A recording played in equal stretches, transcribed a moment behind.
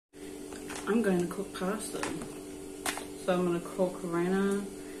I'm going to cook pasta. So I'm going to cook rana.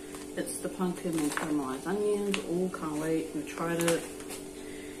 It's the pumpkin and caramelized onions. Oh, can't wait. We've tried it.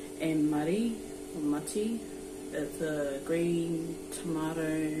 And mari, or mati. It's a green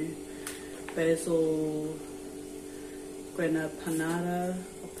tomato, basil, grana panada,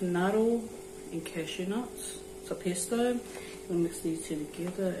 or panado, and cashew nuts. So pesto. We'll mix these two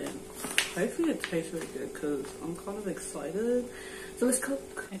together and hopefully it tastes really good because I'm kind of excited. So let's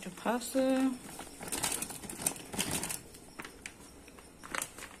cook. Add your pasta.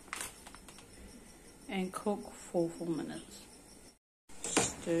 And cook for 4 minutes.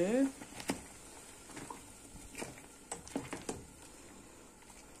 Stir.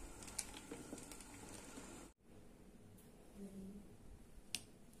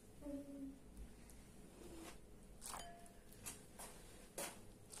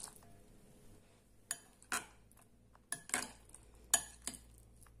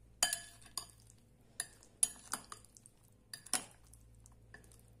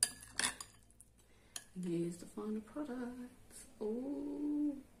 Here's the final product.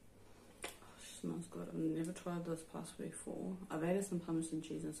 Oh, smells good. I've never tried this pasta before. I've added some parmesan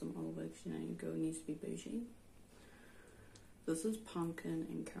cheese and some olive oil. You know, your girl needs to be bougie. This is pumpkin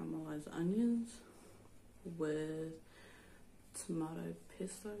and caramelized onions with tomato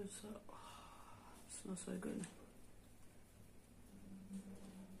pesto. So, it smells so good.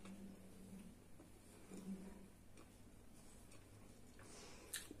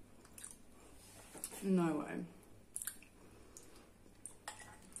 No way.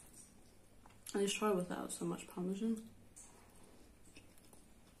 Let's try without so much parmesan.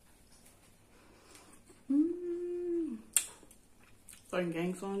 Throwing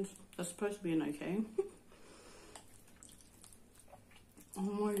gang signs. That's supposed to be an okay. Oh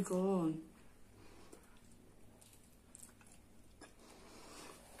my god.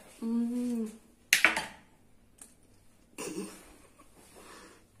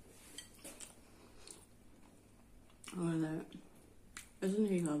 Look at that. Isn't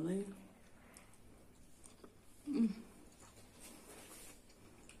he lovely?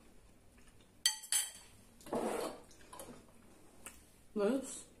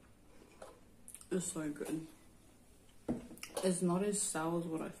 This is so good. It's not as sour as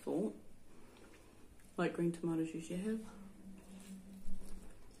what I thought, like green tomatoes usually have.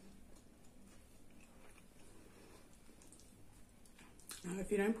 Now,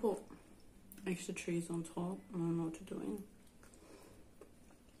 if you don't put extra cheese on top, I don't know what you're doing.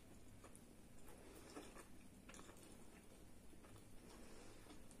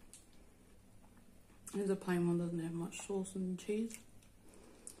 Here's a plain one, doesn't have much sauce and cheese.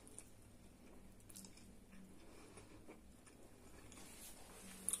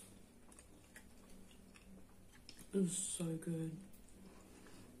 It's so good.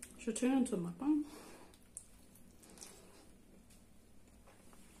 Should turn into a mukbang.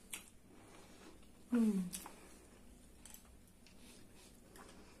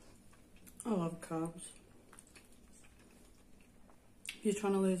 I love carbs. If you're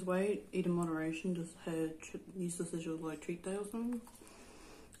trying to lose weight, eat in moderation. Just use this as your like treat day or something.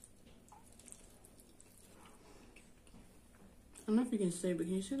 I don't know if you can see, but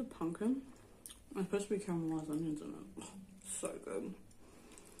can you see the pumpkin? It's supposed to be caramelized onions in it. Oh, so good.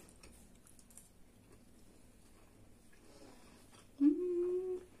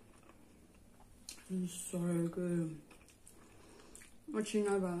 It's so good. What do you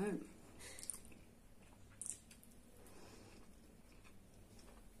know about it?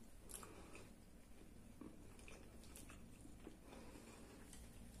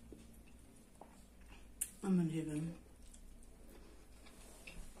 I'm in heaven.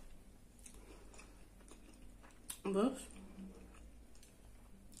 This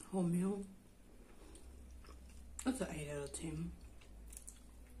whole meal, that's an 8 out of 10.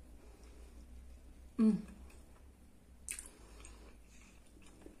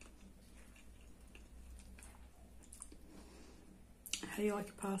 How do you like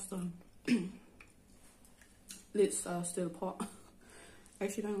your pasta? Let's stir the pot. I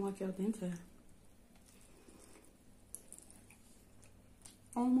actually don't like it al dente.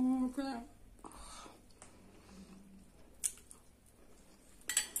 Oh my god.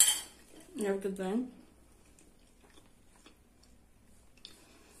 You have a good day.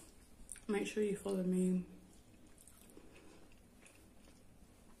 Make sure you follow me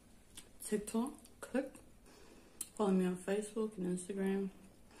TikTok, follow me on Facebook and Instagram.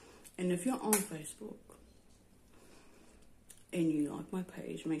 And if you're on Facebook and you like my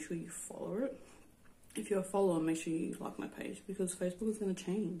page, make sure you follow it. If you're a follower, make sure you like my page because Facebook is going to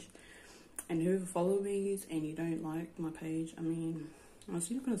change. And whoever follows me and you don't like my page, I mean,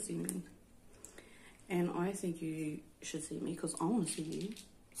 honestly, you're not going to see me. And I think you should see me because I want to see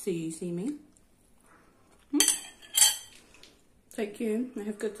you. See me. Take care and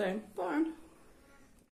have a good day. Bye.